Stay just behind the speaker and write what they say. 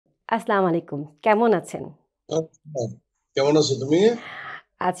আসসালামু আলাইকুম। কেমন আছেন? আচ্ছা, কেমন আছো তুমি?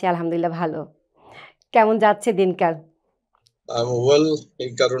 আছি আলহামদুলিল্লাহ ভালো। কেমন যাচ্ছে দিনকাল? ওয়েল,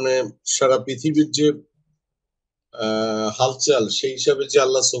 এই কারণে সারা পৃথিবীর যে হালচাল, সেই হিসাবে যে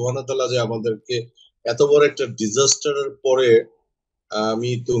আল্লাহ সুবহানাহু ওয়া তাআলা যে আমাদেরকে এত বড় একটা ডিজাস্টারের পরে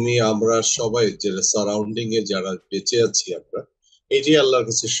তুমি আমরা সবাই যে সারাউন্ডিং এ যারা বেঁচে আছি আমরা, এটাই আল্লাহর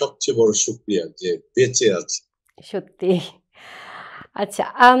কাছে সবচেয়ে বড় শুকরিয়া যে বেঁচে আছি। সত্যি। আচ্ছা,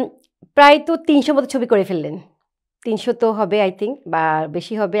 প্রায় তো ৩০০ মতো ছবি করে ফেললেন। ৩০০ তো হবে আই থিংক বা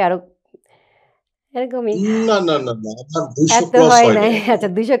বেশি হবে আরো এরকমই। না না না না, আমার 200 এত ক্রস হয় হয় নাই। নাই এখনো। আচ্ছা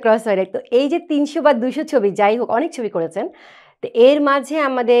 ২০০ ক্রস হয় নাই। তো এই যে ৩০০ বা ২০০ ছবি যাই হোক অনেক ছবি করেছেন। তো এর মাঝে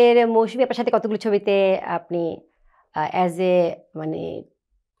আমাদের মৌসুমী আপার সাথে কতগুলো ছবিতে আপনি অ্যাজ এ মানে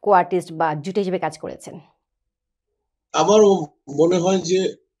কো-আর্টিস্ট বা জুটি হিসেবে কাজ করেছেন? আমার মনে হয় যে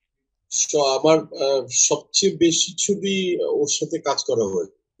আমার সবচেয়ে বেশি ছবি ওর সাথে কাজ করা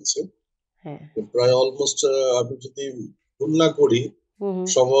হয়েছে। হ্যাঁ। প্রায় অলমোস্ট, আমি যদি ভুল না করি, হু, হু।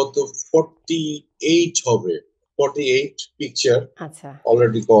 সম্ভবত 48 হবে। 48 পিকচার আচ্ছা।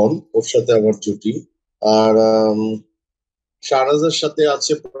 অলরেডি গন ওর সাথে আমার জুটি। আর শাহনাজের সাথে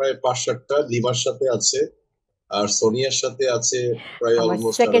আছে প্রায় ৫-৭টা, লিমার সাথে আছে, আর সোনিয়ার সাথে আছে প্রায় আমার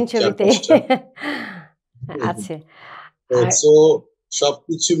অলমোস্ট আরো 2nd ছবিতে ৪-৫টা। আছে। আর সো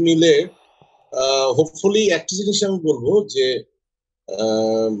সবকিছু মিলে হোপফুলি একটা জিনিস আমি বলবো যে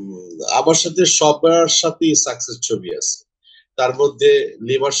আম, আমার সাথে সবার সাথেই সাকসেস ছবি আছে। তার মধ্যে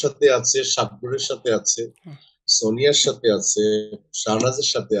লিমার সাথে আছে, শাবনূরের সাথে আছে, হ্যাঁ, সোনিয়ার সাথে আছে, শাহনাজের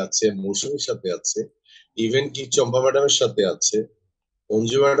সাথে আছে, মৌসুমীর সাথে আছে, ইভেন কি চম্পা ম্যাডামের সাথে আছে,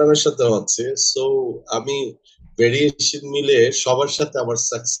 অঞ্জু ম্যাডামের সাথেও আছে। সো আমি ভেরিয়েশন মিলে সবার সাথে আমার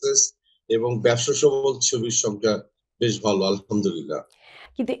সাকসেস এবং ব্যবসা সফল ছবির সংখ্যা বেশ ভালো, আলহামদুলিল্লাহ।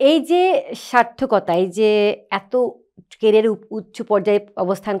 কিন্তু এই যে সার্থকতা, এই যে এত কেরিয়ারে উচ্চ পর্যায়ে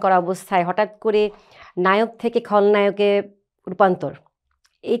অবস্থান করা অবস্থায় হঠাৎ করে নায়ক থেকে খলনায়কে রূপান্তর।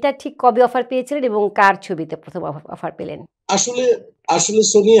 এটা ঠিক কবে অফার পেয়েছিলেন এবং কার ছবিতে ১ম অফার পেলেন? আসলে আসলে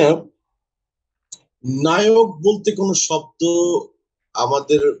সোনিয়া, নায়ক বলতে কোনো শব্দ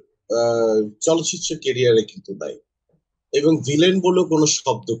আমাদের চলচ্চিত্র কেরিয়ারে কিন্তু নাই, এবং ভিলেন বলেও কোনো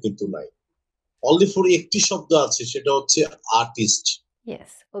শব্দ কিন্তু নাই। অনলি ফর একটি শব্দ আছে, সেটা হচ্ছে আর্টিস্ট।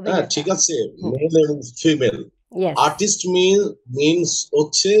 ইয়েস, হ্যাঁ, অভিনেতা। ঠিক আছে, হুম, মেল এবং ফিমেল। ইয়েস। আর্টিস্ট মিনস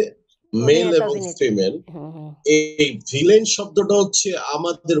হচ্ছে মেল অভিনেতা, এবং অভিনেত্রী। ফিমেল। হুম, হুম। এই ভিলেন শব্দটা হচ্ছে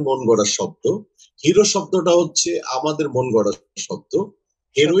আমাদের মন গড়া শব্দ, হিরো শব্দটা হচ্ছে আমাদের মন গড়া শব্দ,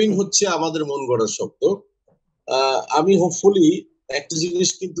 হিরোইন সত্যি। হচ্ছে আমাদের মন গড়া শব্দ। আমি হোপফুলি একটা জিনিস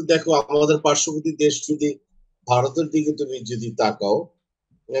কিন্তু দেখো, আমাদের পার্শ্ববর্তী দেশ যদি ভারতের দিকে তুমি যদি তাকাও,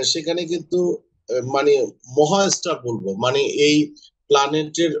 সেখানে কিন্তু মানে মহা স্টার বলবো, মানে এই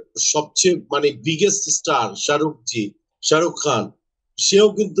প্ল্যানেটের সবচেয়ে মানে বিগেস্ট স্টার শাহরুখ খান, সেও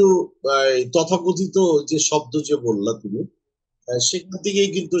কিন্তু তথাকথিত যে শব্দ যে বললা তুমি, সেখান থেকেই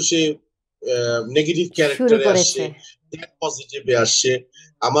কিন্তু সে নেগেটিভ শুরু ক্যারেক্টারে আসছে, করেছে। পজিটিভে আসছে।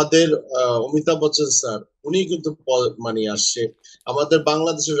 আমাদের অমিতাভ বচ্চন স্যার, উনি কিন্তু মানে আসছে। আমাদের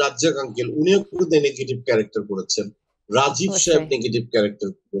বাংলাদেশের রাজ্জাক আঙ্কেল, উনিও কিন্তু নেগেটিভ ক্যারেক্টার করেছেন। রাজীব সাহেব অবশ্যই। নেগেটিভ ক্যারেক্টার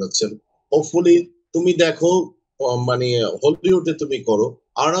করেছেন। হোপফুলি তুমি দেখো, মানে হলিউডে তুমি করো,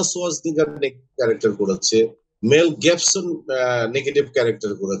 আর্নল্ড ওয়াজনিগার নেগেটিভ ক্যারেক্টার করেছে, মেল গিবসন নেগেটিভ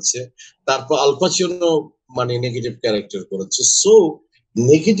ক্যারেক্টার করেছে, তারপর আল পাচিনো মানে নেগেটিভ ক্যারেক্টার করেছে। সো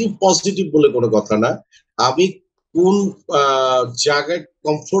নেগেটিভ পজিটিভ বলে কোনো কথা না। আমি কোন জায়গায়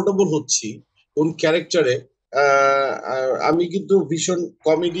কমফোর্টেবল হচ্ছি, কোন ক্যারেক্টারে, আমি কিন্তু ভীষণ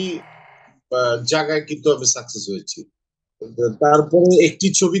কমেডি জায়গায় কিন্তু আমি সাকসেস হয়েছি। তারপরে একটি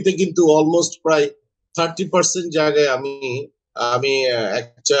ছবিতে কিন্তু অলমোস্ট প্রায় 30% জায়গায় আমি আমি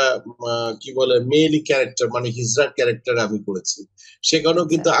একটা কি বলে মেয়েলি ক্যারেক্টার মানে হিজড়া ক্যারেক্টার আমি করেছি। সেখানেও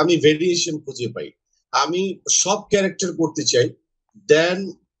আচ্ছা। কিন্তু আমি ভেরিয়েশন খুঁজে পাই। আমি সব ক্যারেক্টার করতে চাই। দেন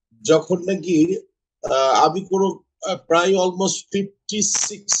যখন নাকি আমি কোনো প্রায় অলমোস্ট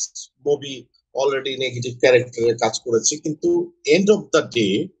 56 মুভি অলরেডি নেগেটিভ ক্যারেক্টারে কাজ করেছি, কিন্তু এন্ড অফ দ্য ডে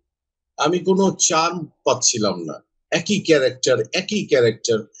আমি কোনো চার্ম পাচ্ছিলাম না। একই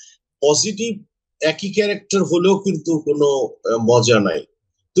ক্যারেক্টার পজিটিভ, একই ক্যারেক্টার হলেও কিন্তু কোনো মজা নাই।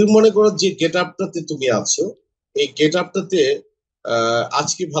 তুমি মনে করো যে গেট আপটাতে তুমি আছো, এই গেট আপটাতে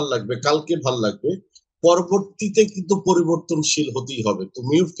আজকে ভাল লাগবে, কালকে ভাল লাগবে, পরবর্তীতে কিন্তু পরিবর্তনশীল হতেই হবে।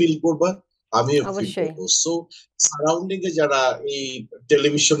 তুমিও ফিল করবা, আমিও ফিল অবশ্যই। করবো। সো সারাউন্ডিং এ যারা এই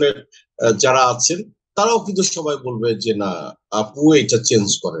টেলিভিশনের যারা আছেন, তারাও কিন্তু সবাই বলবে যে না, আপু এটা চেঞ্জ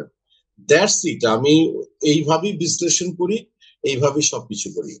করেন। That's it. আমি এইভাবেই বিশ্লেষণ করি, এইভাবেই সবকিছু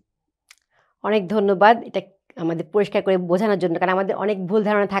করি। অনেক ধন্যবাদ। এটা আমাদের পরিষ্কার করে বোঝানোর জন্য, কারণ আমাদের অনেক ভুল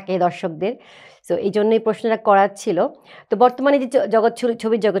ধারণা থাকে দর্শকদের। তো এই জন্যই প্রশ্নটা করার ছিল। তো বর্তমানে যে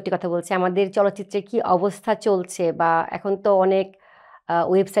ছবির জগৎটির কথা বলছে, আমাদের চলচ্চিত্রের কি অবস্থা চলছে, বা এখন তো অনেক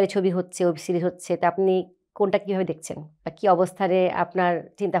ওয়েবসাইটে ছবি হচ্ছে, ওয়েব সিরিজ হচ্ছে, তা আপনি কোনটা কিভাবে দেখছেন, বা কি অবস্থানে আপনার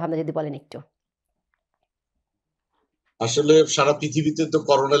চিন্তা ভাবনা যদি বলেন একটু। আসলে সারা পৃথিবীতে তো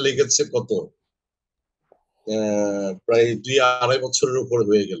করোনা লেগেছে কত, প্রায় 2-2.5 বছরের উপর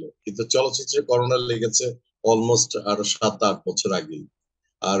হয়ে গেল, কিন্তু চলচ্চিত্রে করোনা লেগেছে অলমোস্ট আরো 7-8 বছর আগে।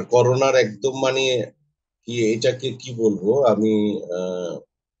 আর করোনার একদম মানে কি এটাকে কি বলবো আমি,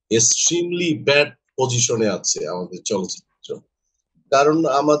 এক্সট্রিমলি ব্যাড পজিশনে আছে আমাদের চলচ্চিত্র। কারণ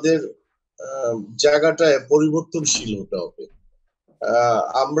আমাদের জায়গাটায় পরিবর্তনশীল হতে হবে।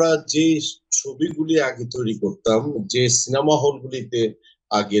 আমরা যে ছবিগুলি আগে তৈরি করতাম, যে সিনেমা হলগুলিতে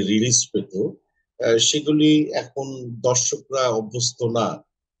আগে রিলিজ পেত, সেগুলি এখন দর্শকরা অভ্যস্ত না।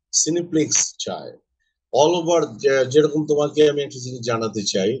 সিনেপ্লেক্স চায় অল ওভার। যেরকম তোমাকে আমি একটা জিনিস জানাতে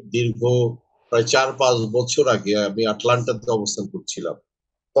চাই, দীর্ঘ প্রায় 4-5 বছর আগে আমি আটলান্টাতে অবস্থান করছিলাম।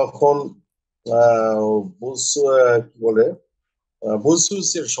 তখন কি বলে,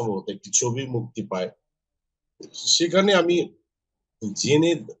 বুলসুইসের সম্ভবত একটি ছবি মুক্তি পায়। সেখানে আমি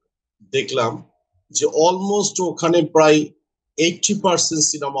জেনে দেখলাম যে অলমোস্ট ওখানে প্রায় 80%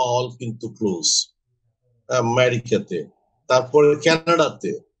 সিনেমা হল কিন্তু ক্লোজ আমেরিকাতে। তারপরে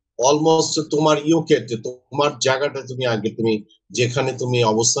কানাডাতে, অলমোস্ট তোমার ইউকেতে, তোমার জায়গাটা তুমি আগে তুমি যেখানে তুমি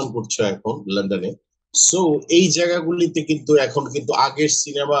অবস্থান করছো এখন লন্ডনে, সো এই জায়গাগুলিতে কিন্তু এখন কিন্তু আগের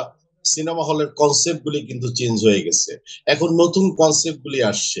সিনেমা হলের কনসেপ্ট গুলি কিন্তু চেঞ্জ হয়ে গেছে। এখন নতুন কনসেপ্ট গুলি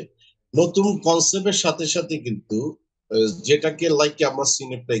আসছে। নতুন কনসেপ্টের সাথে সাথে কিন্তু যেটাকে লাইক আমরা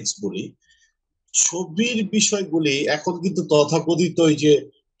সিনেপ্লেক্স বলি, ছবির বিষয়গুলি এখন কিন্তু তথাকথিত ওই যে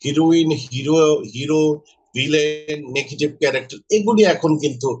heroine, hero, villain, negative character, এগুলি এখন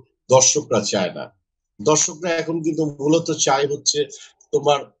কিন্তু দর্শকরা চায় না। দর্শকরা এখন কিন্তু মূলত চায় হচ্ছে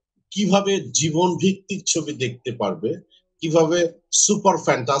তোমার কিভাবে জীবন ভিত্তিক ছবি দেখতে পারবে, কিভাবে সুপার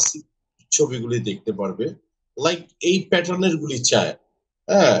ফ্যান্টাসি ছবিগুলি দেখতে পারবে, লাইক এই প্যাটার্নের গুলি চায়।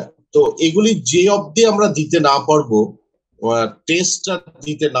 হ্যাঁ, তো এগুলি যে অবধি আমরা দিতে না পারবো, টেস্টটা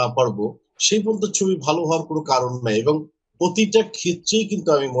দিতে না পারবো, সেই পর্যন্ত ছবি ভালো হওয়ার কোনো কারণ নাই। এবং প্রতিটা ক্ষেত্রেই কিন্তু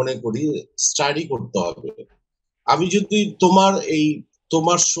আমি মনে করি স্টাডি করতে হবে। আমি যদি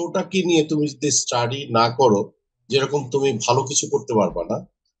তোমার শোটাকে নিয়ে তুমি যদি স্টাডি না করো, যেরকম তুমি ভালো কিছু করতে পারবা না।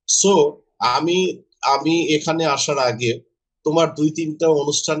 সো আমি আমি এখানে আসার আগে তোমার 2-3টা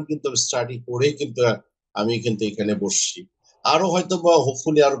অনুষ্ঠান কিন্তু স্টাডি করে কিন্তু আমি কিন্তু এখানে বসছি। আরো হয়তো বা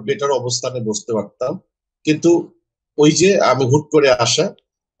হোপফুলি আরো বেটার অবস্থানে বসতে পারতাম, কিন্তু ওই যে আমি হুট করে আসা।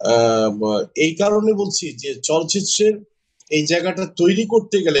 এই কারণে বলছি যে চলচ্চিত্রের এই জায়গাটা তৈরি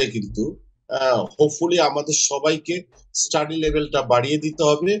করতে গেলে কিন্তু হোপফুলি আমাদের সবাইকে স্টাডি লেভেলটা বাড়িয়ে দিতে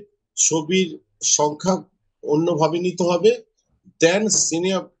হবে, ছবির সংখ্যা অন্যভাবে নিতে হবে। দেন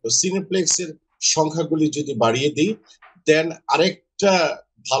সিনেপ্লেক্সের সংখ্যাগুলি যদি বাড়িয়ে দিই, দেন আরেকটা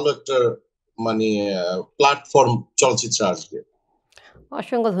ভালো একটা মানে প্ল্যাটফর্ম চলচ্চিত্র আসবে।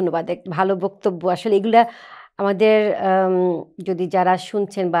 অসংখ্য ধন্যবাদ, এক ভালো বক্তব্য। আসলে এগুলা আমাদের যদি যারা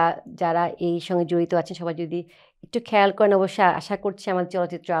শুনছেন বা যারা এই সঙ্গে জড়িত আছেন, সবাই যদি একটু খেয়াল করেন, অবশ্যই আশা করছি আমাদের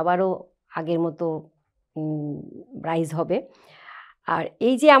চলচ্চিত্র আবারও আগের মতো রাইজ হবে। আর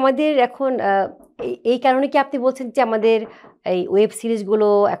এই যে আমাদের এখন এই কারণে কি আপনি বলছেন যে আমাদের এই ওয়েব সিরিজগুলো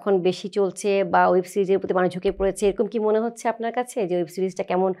এখন বেশি চলছে, বা ওয়েব সিরিজের প্রতি মানুষ ঝুঁকে পড়েছে, এরকম কি মনে হচ্ছে আপনার কাছে, যে ওয়েব সিরিজটা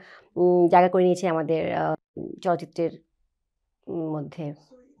কেমন জায়গা করে নিয়েছে আমাদের চলচ্চিত্রের মধ্যে?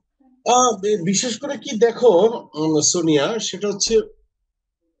 বিশেষ করে কি দেখো সোনিয়া, সেটা হচ্ছে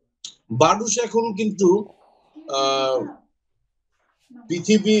মানুষ এখন কিন্তু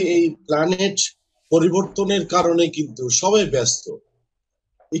পৃথিবী এই প্ল্যানেট পরিবর্তনের কারণে কিন্তু সবাই ব্যস্ত।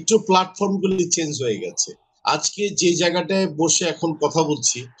 একটু প্ল্যাটফর্ম গুলি চেঞ্জ হয়ে গেছে। আজকে যে জায়গাটায় বসে এখন কথা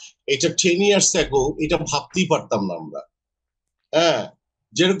বলছি, এটা 10 years ago এটা ভাবতেই পারতাম না আমরা। হ্যাঁ,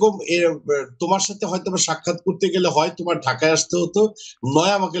 যেরকম তোমার সাথে হয়তো সাক্ষাৎ করতে গেলে হয় তোমার ঢাকায় আসতে হতো,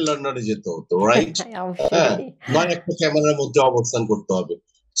 নয় আমাকে লন্ডনে যেতে হতো, রাইট? হ্যাঁ, অবশ্যই। নয় একটা ক্যামেরার মধ্যে অবস্থান করতে হবে।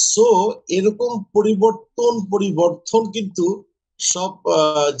 সো এরকম পরিবর্তন কিন্তু সব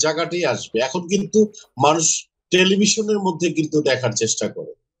জায়গাতেই আসবে। এখন কিন্তু মানুষ টেলিভিশনের মধ্যে কিন্তু দেখার চেষ্টা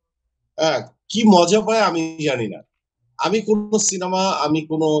করে। হ্যাঁ, কি মজা পায় আমি জানি না। আমি কোনো সিনেমা, আমি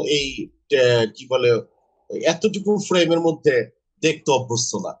কোনো এই কি বলে এতটুকু ফ্রেমের মধ্যে দেখতে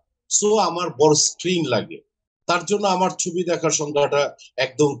অভ্যস্ত না। সো আমার বড় স্ক্রিন লাগে, তার জন্য আমার ছবি দেখার সংখ্যাটা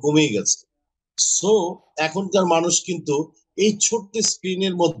একদম কমে গেছে। সো এখনকার মানুষ কিন্তু এই ছোট্ট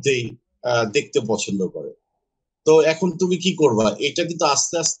স্ক্রিনের মধ্যেই দেখতে পছন্দ করে। তো এখন তুমি কি করবা, এটা কিন্তু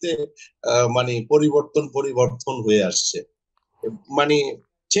আস্তে আস্তে মানে পরিবর্তন হয়ে আসছে, মানে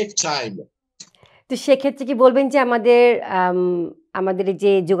চেক টাইম। তো সেক্ষেত্রে কি বলবেন যে আমাদের আমাদের এই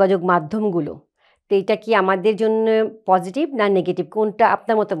যে যোগাযোগ মাধ্যমগুলো, তো এটা কি আমাদের জন্য পজিটিভ না নেগেটিভ, কোনটা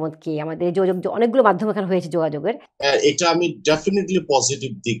আপনার মতামত কি? আমাদের এই যোগাযোগ অনেকগুলো মাধ্যম এখানে হয়েছে যোগাযোগের। এটা আমি ডেফিনেটলি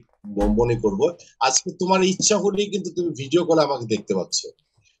পজিটিভ দিক মনে করব। আজকে তোমার ইচ্ছা হলেই কিন্তু তুমি ভিডিও কলে আমাকে দেখতে পাচ্ছ,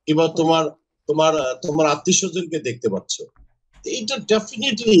 কিংবা তোমার তোমার তোমার আত্মীয় স্বজনকে দেখতে পাচ্ছ। এটা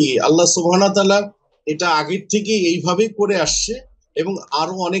ডেফিনেটলি আল্লাহ সুবহানাহু ওয়া তাআলা এটা আগের থেকে এইভাবেই করে আসছে, এবং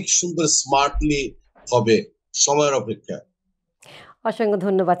আরো অনেক সুন্দর স্মার্টলি হবে সময়ের অপেক্ষা। অসংখ্য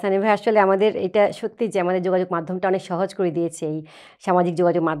ধন্যবাদ সানি ভাই। আসলে আমাদের এটা সত্যি যে আমাদের যোগাযোগ মাধ্যমটা অনেক সহজ করে দিয়েছে এই সামাজিক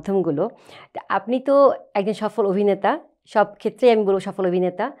যোগাযোগ মাধ্যমগুলো। তা আপনি তো একজন সফল অভিনেতা, সব ক্ষেত্রেই আমি বলব সফল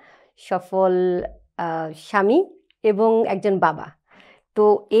অভিনেতা, সফল স্বামী এবং একজন বাবা। তো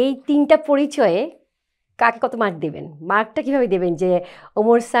এই ৩ টা পরিচয়ে কাকে কত মার্ক দেবেন? মার্কটা কিভাবে দেবেন যে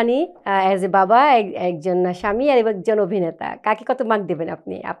ওমর সানি অ্যাজ এ বাবা, একজন স্বামী আর একজন অভিনেতা, কাকে কত মার্ক দেবেন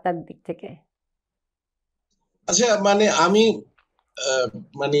আপনি আপনার দিক থেকে? আচ্ছা, মানে আমি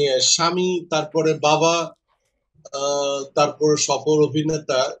মানে স্বামী, তারপরে বাবা, তারপর সফল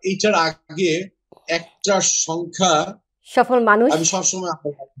অভিনেতা, এইটার আগে একটা সংখ্যা সফল মানুষ। আমি সবসময়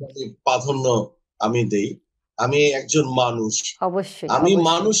প্রাধান্য আমি দেই। আমি একজন মানুষ, অবশ্যই, আমি অবশ্যই।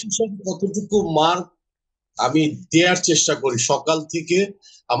 মানুষ হিসেবে কতটুকু মার্ক আমি দেওয়ার চেষ্টা করি। সকাল থেকে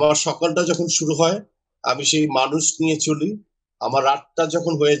আমার সকালটা যখন শুরু হয়, আমি সেই মানুষ নিয়ে চলি। আমার রাতটা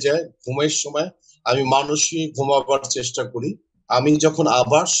যখন হয়ে যায় ঘুমের সময়, আমি মানুষই ঘুমাবার চেষ্টা করি। আমি যখন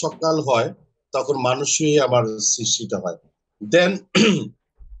আবার সকাল হয়, তখন মানুষই আমার সৃষ্টিটা হয়। দেন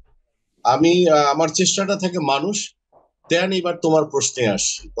আমি আমার চেষ্টাটা থাকে মানুষ। দেন এবার তোমার প্রশ্নে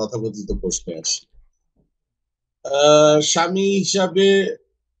আসি, তথাকথিত প্রশ্নে আসি। স্বামী হিসাবে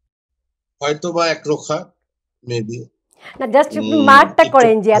হয়তোবা একরোখা, মেবি। না, জাস্ট আপনি মার্কটা একটু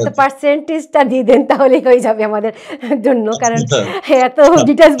করেন যে এত পার্সেন্টেজটা দিয়ে দেন, তাহলেই হয়ে যাবে আমাদের জন্য। কারণ এত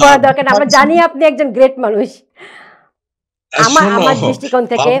ডিটেলস বলার দরকার না। আমরা জানি আপনি একজন গ্রেট মানুষ আমার শোনো, আমার দৃষ্টিকোণ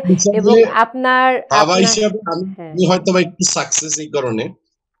থেকে। বাবা হিসাবে এবং আপনার বাবা আপনার হিসাবে হ্যাঁ। আমি হয়তো একটু সাকসেস এই কারণে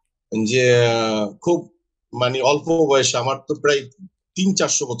যে খুব মানে অল্প বয়সে, আমার তো প্রায়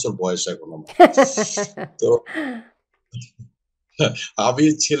 300-400 বছর বয়স এখন আমার। তো আমি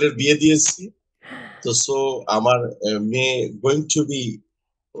ছেলের বিয়ে দিয়েছি, তো সো আমার মেয়ে গোয়িং টু বি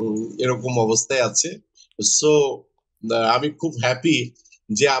এরকম অবস্থায় আছে। সো আমি খুব হ্যাপি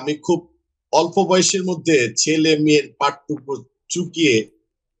যে আমি খুব অল্প বয়সের মধ্যে ছেলে মেয়ের পাঠটুকু চুকিয়ে,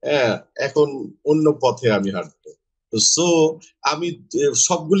 হ্যাঁ, এখন অন্য পথে আমি হাঁটবো। সো আমি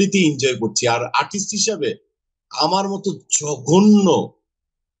সবগুলিতে এনজয় করছি। আর আর্টিস্ট হিসাবে আমার মতো জঘন্য,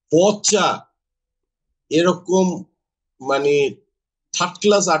 পচা, এরকম মানে থার্ড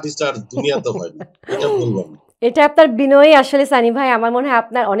ক্লাস আর্টিস্ট আর দুনিয়াতে হয় না, এটা বললাম। এটা আপনার বিনয়ী আসলে সানি ভাই। আমার মনে হয়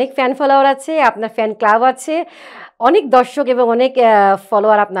আপনার অনেক ফ্যান ফলোয়ার আছে, আপনার ফ্যান ক্লাব আছে, অনেক দর্শক এবং অনেক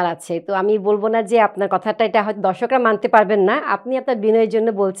ফলোয়ার আপনার আছে। তো আমি বলব না যে আপনার কথাটা এটা হয়তো দর্শকরা মানতে পারবেন না। আপনি আপনার বিনয়ের জন্য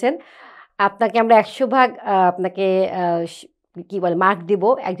বলছেন। আপনাকে আমরা ১০০ ভাগ আপনাকে আ স কি বলে মার্ক দিব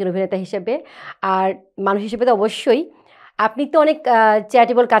একজন অভিনেতা হিসেবে। আর মানুষ হিসেবে তো অবশ্যই। আপনি তো অনেক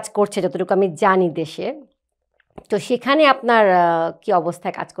চ্যারিটেবল কাজ করছেন যতটুকু আমি জানি দেশে। তো সেখানে আপনার কি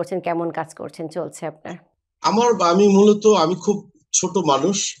অবস্থায় কাজ করছেন? কেমন কাজ করছেন চলছে আপনার? আমি মূলত আমি খুব ছোট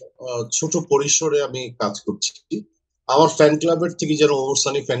মানুষ, ছোট পরিসরে আমি কাজ করছি। আমার ফ্যান ক্লাবের থেকে, যেন ওমর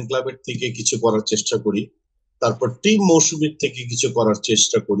সানি ফ্যান ক্লাবের থেকে কিছু করার চেষ্টা করি। তারপর টিম মৌসুমীর থেকে কিছু করার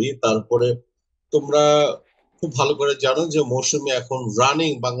চেষ্টা করি। তারপরে তোমরা খুব ভালো করে জানো যে মৌসুমী এখন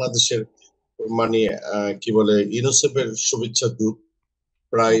রানিং বাংলাদেশের মানে কি বলে ইউনিসেফের শুভেচ্ছা দূত,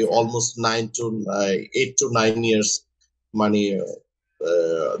 প্রায় আচ্ছা। অলমোস্ট 8 to 9 ইয়ার্স মানে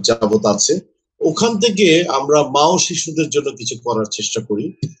যাবত আছে। ওখান থেকে আমরা মা ও শিশুদের জন্য কিছু করার চেষ্টা করি।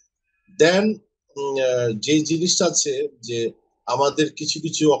 দেন যে জিনিসটা আছে যে আমাদের কিছু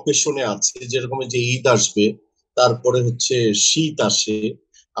কিছু অকেশনে আছে, যেরকম যে ঈদ আসবে, তারপরে হচ্ছে শীত আসে,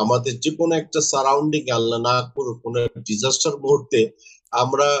 আমাদের যে কোনো একটা সারাউন্ডিং আল্লাহ না করুক কোনো ডিজাস্টার মুহূর্তে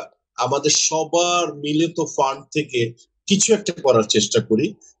আমরা আমাদের সবার মিলিত ফান্ড থেকে কিছু একটা করার চেষ্টা করি।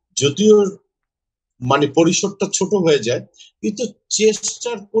 যদিও মানে পরিসরটা ছোট হয়ে যায়, কিন্তু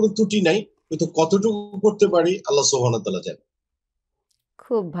চেষ্টার কোনো ত্রুটি নাই। কিন্তু কতটুকু করতে পারি আল্লাহ সুবহানাহু ওয়া তাআলা জানেন।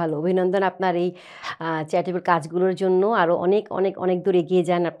 খুব ভালো। অভিনন্দন আপনার এই চ্যারিটেবল কাজগুলোর জন্য। আরো অনেক, অনেক, অনেক দূর এগিয়ে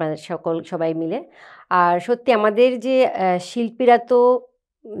যান আপনারা সবাই মিলে। আর সত্যি আমাদের যে শিল্পীরা তো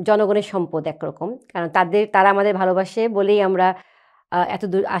জনগণের সম্পদ একরকম। কারণ তারা আমাদের ভালোবাসে বলেই আমরা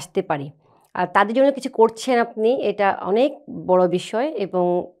এতদূর আসতে পারি। আর তাদের জন্য কিছু করছেন আপনি, এটা অনেক বড় বিষয় এবং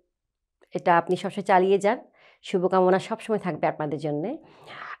এটা আপনি সবসময় চালিয়ে যান। শুভকামনা সবসময় থাকবে আপনাদের জন্যে।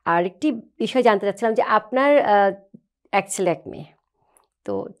 আর একটি বিষয় জানতে চাচ্ছিলাম যে আপনার ১ ছেলে ১ মেয়ে।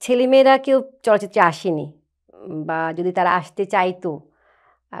 তো ছেলেমেয়েরা কেউ চলচ্চিত্রে আসেনি বা যদি তারা আসতে চাইতো,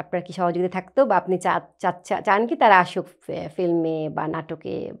 আপনার কি সহযোগিতা থাকতো, বা আপনি চান কি তারা আসুক ফিল্মে বা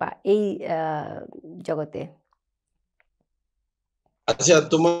নাটকে বা এই জগতে? আচ্ছা,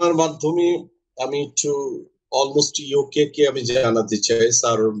 তোমার মাধ্যমে আমি একটু অলমোস্ট ইউকে কে আমি জানাতে চাই,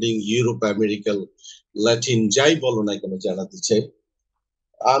 সারাউন্ডিং ইউরোপ, আমেরিকা, ল্যাটিন যাই বলো না কেন জানাতে চাই।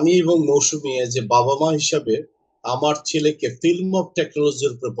 আমি এবং মৌসুমী যে বাবা মা হিসাবে আমার ছেলেকে ফিল্ম অফ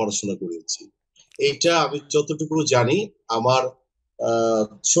টেকনোলজির উপরে পড়াশোনা করিয়েছি। এইটা আমি যতটুকু জানি, আমার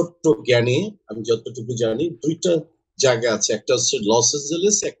ছোট্ট জ্ঞানে আমি যতটুকু জানি, দুইটা জায়গা আছে, একটা হচ্ছে লস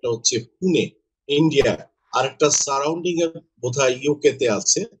এঞ্জেলেস, একটা হচ্ছে পুনে, ইন্ডিয়া, আর একটা সারাউন্ডিং এ বোধহয় ইউকে তে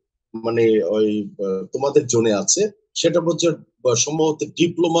আছে, মানে ওই তোমাদের জোনে আছে, সেটা হচ্ছে সম্ভবত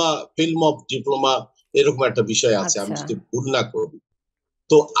ডিপ্লোমা, ফিল্ম অফ ডিপ্লোমা, এরকম একটা বিষয় আছে, আমি আচ্ছা, যদি ভুল না করি।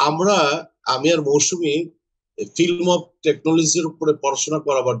 তো আমরা, আমি আর মৌসুমী ফিল্ম অফ টেকনোলজির উপরে পড়াশোনা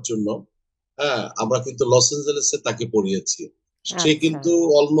করাবার জন্য, হ্যাঁ, আমরা কিন্তু লস এঞ্জেলেসে তাকে পড়িয়েছি। সে আচ্ছা, কিন্তু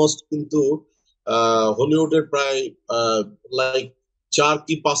অলমোস্ট কিন্তু হলিউডের প্রায় লাইক 4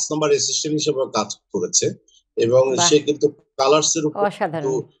 কি 5 নাম্বার অ্যাসিস্ট্যান্ট হিসেবে কাজ করেছে, এবং বাহ! সে কিন্তু কালার্স এর উপর কিন্তু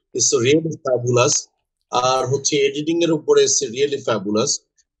অসাধারণ। ইটস রিয়েলি ফ্যাবুলাস, আর হচ্ছে এডিটিং এর উপরে ইটস রিয়েলি ফ্যাবুলাস।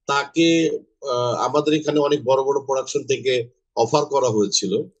 তাকে আমাদের এখানে অনেক বড় বড় প্রোডাকশন থেকে অফার করা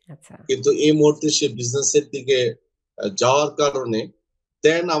হয়েছিল, আচ্ছা, কিন্তু এই মুহূর্তে সে বিজনেসের দিকে যাওয়ার কারণে,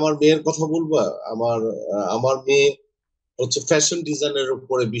 দেন আমার মেয়ের কথা বলবো। আমার আমার মেয়ে হচ্ছে ফ্যাশন ডিজাইনের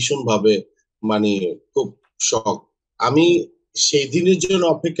উপরে ভীষণ ভাবে, মানে খুব শখ। আমি সেই দিনের জন্য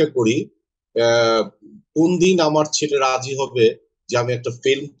অপেক্ষা করি, আহ, কোন দিন আমার ছেলে রাজি হবে যে আমি একটা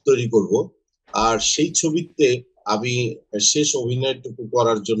ফিল্ম তৈরি করব, আর সেই ছবিতে আমি শেষ অভিনয়টুকু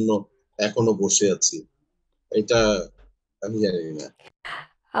করার জন্য এখনো বসে আছি। এটা আমি জানি না।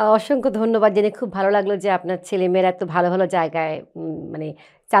 অসংখ্য ধন্যবাদ, জেনে খুব ভালো লাগলো যে আপনার ছেলেমেয়েরা এত ভালো, ভালো জায়গায় মানে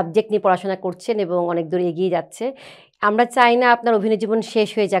সাবজেক্ট নিয়ে পড়াশোনা করছেন এবং অনেক দূর এগিয়ে যাচ্ছে। আমরা চাই না আপনার অভিনয় জীবন শেষ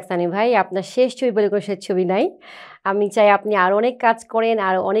হয়ে যাক সানি ভাই। আপনার শেষ ছবি বলে কোনো শেষ ছবি নাই। আমি চাই আপনি আরো অনেক কাজ করেন,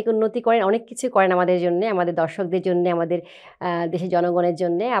 আরো অনেক উন্নতি করেন, অনেক কিছু করেন আমাদের জন্যে, আমাদের দর্শকদের জন্যে, আমাদের দেশের জনগণের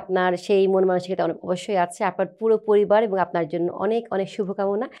জন্যে। আপনার সেই মন মানসিকতা অবশ্যই আছে। আপনার পুরো পরিবার এবং আপনার জন্য অনেক, অনেক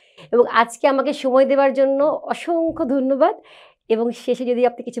শুভকামনা। এবং আজকে আমাকে সময় দেওয়ার জন্য অসংখ্য ধন্যবাদ। এবং শেষে যদি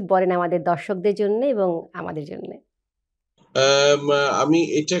আপনি কিছু বলেন আমাদের দর্শকদের জন্যে এবং আমাদের জন্যে। আম, আমি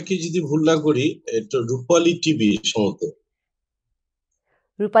এটাকে যদি ভুল না করি, এটা রূপালী টিভি সম্ভবত, রাইট?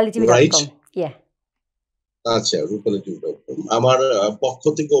 rupalitv.com, ইয়া। আচ্ছা, রূপালী টিভি.com আমার পক্ষ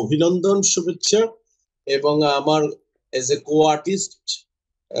থেকে অভিনন্দন, শুভেচ্ছা। এবং আমার এজ এ কো আর্টিস্ট,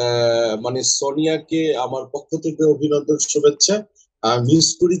 মানে সোনিয়াকে আমার পক্ষ থেকে অভিনন্দন, শুভেচ্ছা। মিস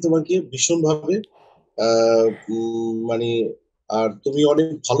করি তোমাকে ভীষণ ভাবে। মানে, আর তুমি অনেক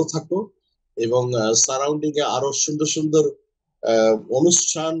ভালো থাকো, এবং সারাউন্ডিং এ আরো সুন্দর সুন্দর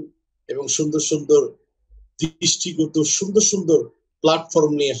অনুষ্ঠান এবং সুন্দর সুন্দর দৃষ্টিগত সুন্দর সুন্দর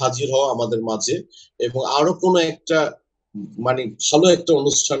প্ল্যাটফর্ম নিয়ে হাজির হওয়া আমাদের মাঝে, এবং আরো কোনো একটা, মানে ভালো একটা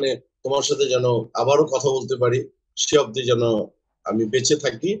অনুষ্ঠানে তোমার সাথে যেন আবারও কথা বলতে পারি, সে অব্দি যেন আমি বেঁচে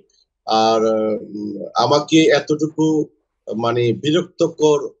থাকি। আর আমাকে এতটুকু, মানে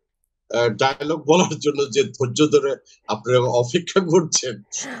বিরক্তকর ডায়লগ বলার জন্য যে ধৈর্য ধরে আপনারা অপেক্ষা করছেন,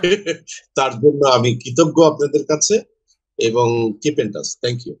 তার জন্য আমি কৃতজ্ঞ আপনাদের কাছে, এবং keep in touch.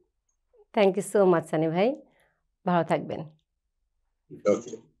 Thank you. Thank you so much Sunny ভাই। ভালো থাকবেন।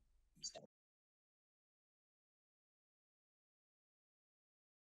 ওকে।